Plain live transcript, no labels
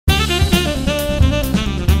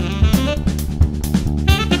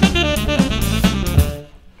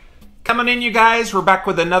coming in, you guys. We're back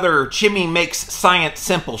with another Jimmy Makes Science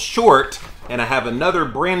Simple short, and I have another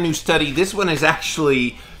brand new study. This one is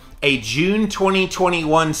actually a June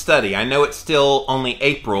 2021 study. I know it's still only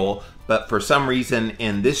April, but for some reason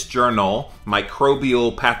in this journal,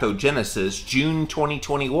 Microbial Pathogenesis, June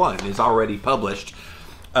 2021 is already published.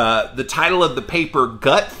 The title of the paper,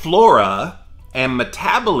 Gut Flora and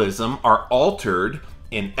Metabolism Are Altered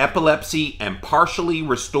in Epilepsy and Partially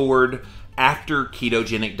Restored After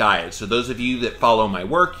Ketogenic Diet. So those of you that follow my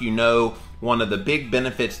work, you know one of the big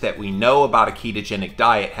benefits that we know about a ketogenic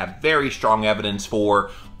diet, have very strong evidence for,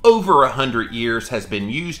 over 100 years has been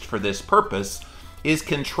used for this purpose, is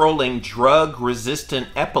controlling drug-resistant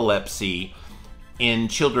epilepsy in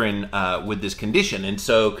children with this condition, and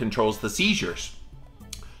so controls the seizures.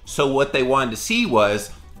 So what they wanted to see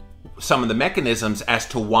was some of the mechanisms as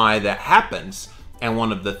to why that happens. And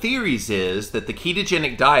one of the theories is that the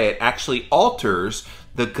ketogenic diet actually alters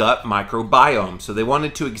the gut microbiome. So they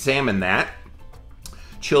wanted to examine that.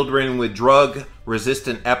 Children with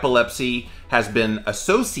drug-resistant epilepsy has been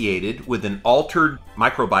associated with an altered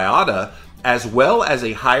microbiota as well as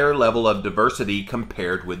a higher level of diversity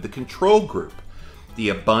compared with the control group. The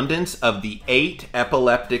abundance of the 8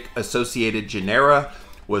 epileptic-associated genera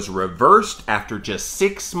was reversed after just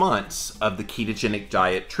 6 months of the ketogenic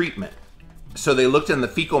diet treatment. So they looked in the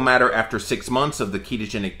fecal matter after 6 months of the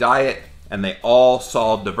ketogenic diet, and they all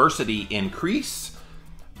saw diversity increase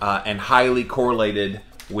and highly correlated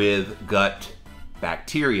with gut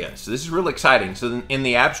bacteria. So this is really exciting. So in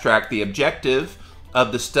the abstract, the objective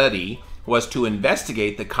of the study was to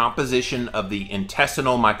investigate the composition of the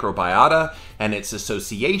intestinal microbiota and its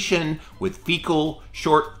association with fecal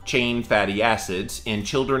short-chain fatty acids in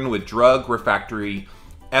children with drug-refractory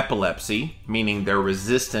epilepsy, meaning they're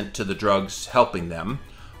resistant to the drugs helping them,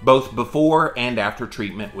 both before and after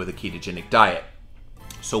treatment with a ketogenic diet.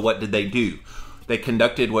 So what did they do? They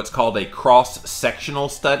conducted what's called a cross-sectional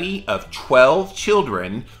study of 12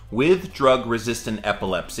 children with drug-resistant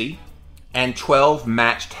epilepsy and 12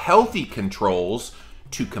 matched healthy controls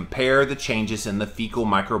to compare the changes in the fecal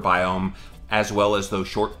microbiome as well as those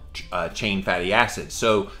short-chain fatty acids.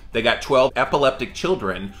 So they got 12 epileptic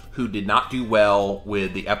children who did not do well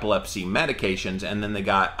with the epilepsy medications, and then they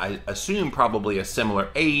got, I assume, probably a similar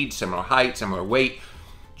age, similar height, similar weight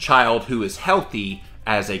child who is healthy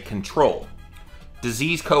as a control.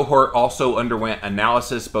 Disease cohort also underwent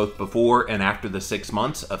analysis both before and after the 6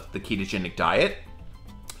 months of the ketogenic diet.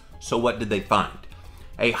 So what did they find?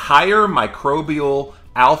 A higher microbial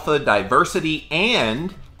alpha diversity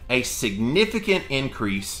and a significant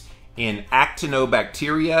increase in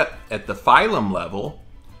actinobacteria at the phylum level,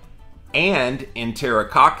 and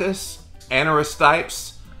Enterococcus,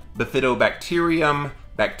 Anorostipes, Bifidobacterium,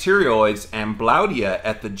 bacteroids, and Blaudia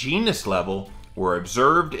at the genus level were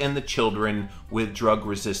observed in the children with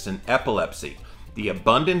drug-resistant epilepsy. The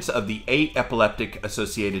abundance of the 8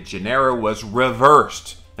 epileptic-associated genera was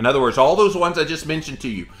reversed. In other words, all those ones I just mentioned to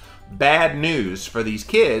you, bad news for these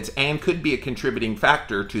kids and could be a contributing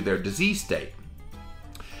factor to their disease state.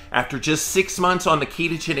 After just 6 months on the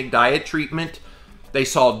ketogenic diet treatment, they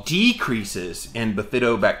saw decreases in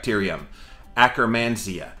Bifidobacterium,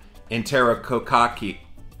 Akkermansia, Enterococci,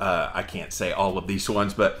 I can't say all of these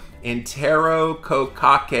ones, but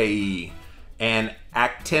Enterococci and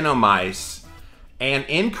Actinomyces, and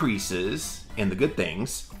increases in the good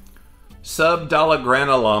things,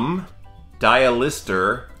 Subdologranulum,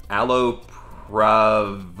 Dialister,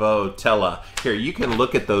 Allopravotella. Here, you can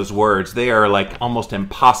look at those words. They are like almost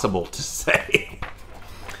impossible to say.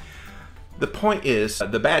 The point is,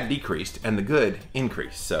 the bad decreased and the good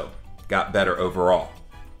increased, so got better overall.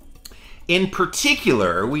 In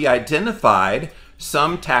particular, we identified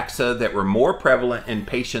some taxa that were more prevalent in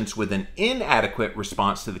patients with an inadequate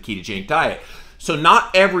response to the ketogenic diet. So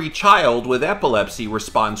not every child with epilepsy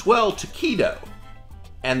responds well to keto.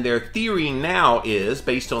 And their theory now is,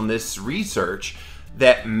 based on this research,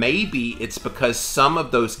 that maybe it's because some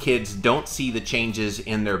of those kids don't see the changes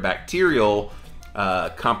in their bacterial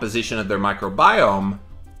composition of their microbiome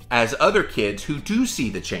as other kids who do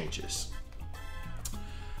see the changes.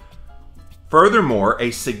 Furthermore,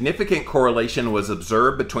 a significant correlation was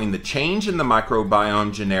observed between the change in the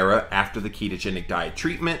microbiome genera after the ketogenic diet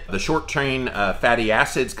treatment, the short-chain fatty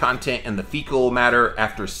acids content in the fecal matter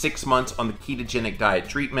after 6 months on the ketogenic diet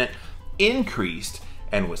treatment increased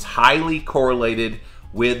and was highly correlated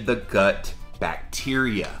with the gut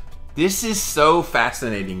bacteria. This is so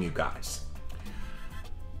fascinating, you guys.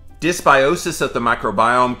 Dysbiosis of the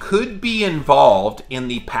microbiome could be involved in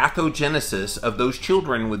the pathogenesis of those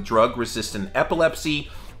children with drug-resistant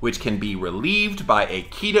epilepsy, which can be relieved by a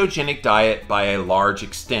ketogenic diet by a large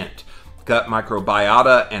extent. gut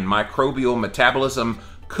microbiota and microbial metabolism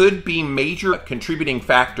could be major contributing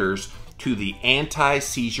factors to the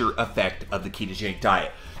anti-seizure effect of the ketogenic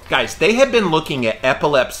diet. Guys, they have been looking at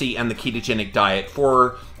epilepsy and the ketogenic diet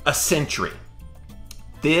for a century.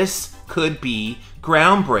 This could be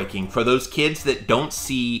groundbreaking for those kids that don't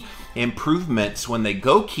see improvements when they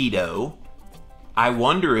go keto. I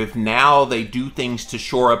wonder if now they do things to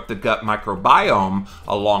shore up the gut microbiome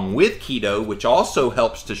along with keto, which also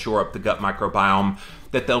helps to shore up the gut microbiome,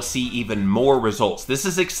 that they'll see even more results. This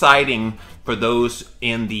is exciting for those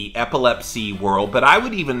in the epilepsy world, but I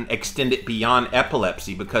would even extend it beyond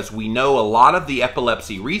epilepsy, because we know a lot of the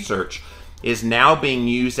epilepsy research is now being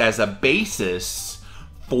used as a basis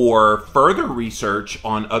for further research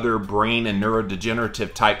on other brain and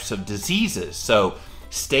neurodegenerative types of diseases. So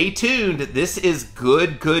stay tuned. This is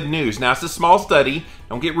good news. Now, it's a small study.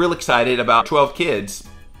 Don't get real excited about 12 kids.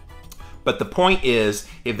 But the point is,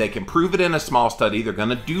 if they can prove it in a small study, they're going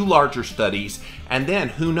to do larger studies. And then,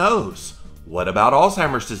 who knows? What about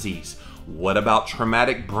Alzheimer's disease? What about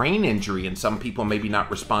traumatic brain injury and some people maybe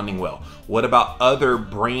not responding well? What about other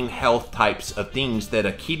brain health types of things that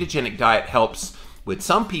a ketogenic diet helps with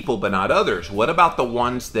some people but not others? What about the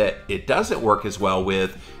ones that it doesn't work as well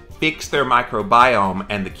with? Fix their microbiome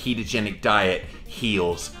and the ketogenic diet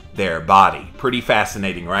heals their body. Pretty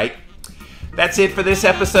fascinating, right? That's it for this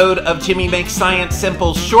episode of Jimmy Makes Science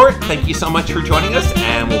Simple Short. Thank you so much for joining us,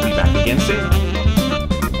 and we'll be back again soon.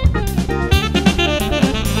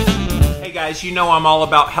 Hey guys, you know I'm all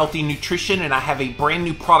about healthy nutrition, and I have a brand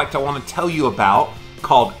new product I want to tell you about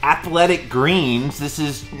called Athletic Greens. This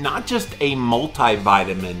is not just a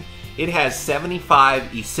multivitamin. It has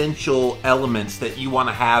 75 essential elements that you want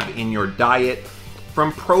to have in your diet,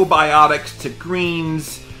 from probiotics to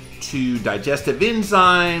greens to digestive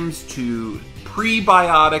enzymes to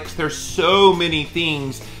prebiotics. There's so many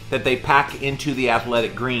things that they pack into the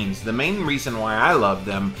Athletic Greens. The main reason why I love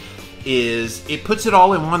them is it puts it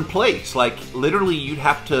all in one place. Like literally you'd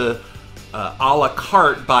have to a la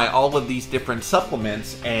carte buy all of these different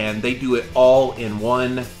supplements, and they do it all in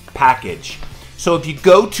one package. So if you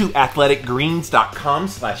go to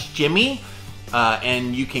athleticgreens.com/Jimmy,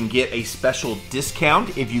 and you can get a special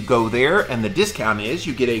discount if you go there, and the discount is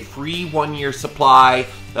you get a free 1-year supply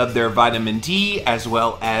of their vitamin D as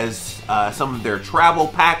well as some of their travel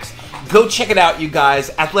packs. Go check it out, you guys.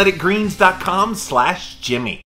 athleticgreens.com/Jimmy.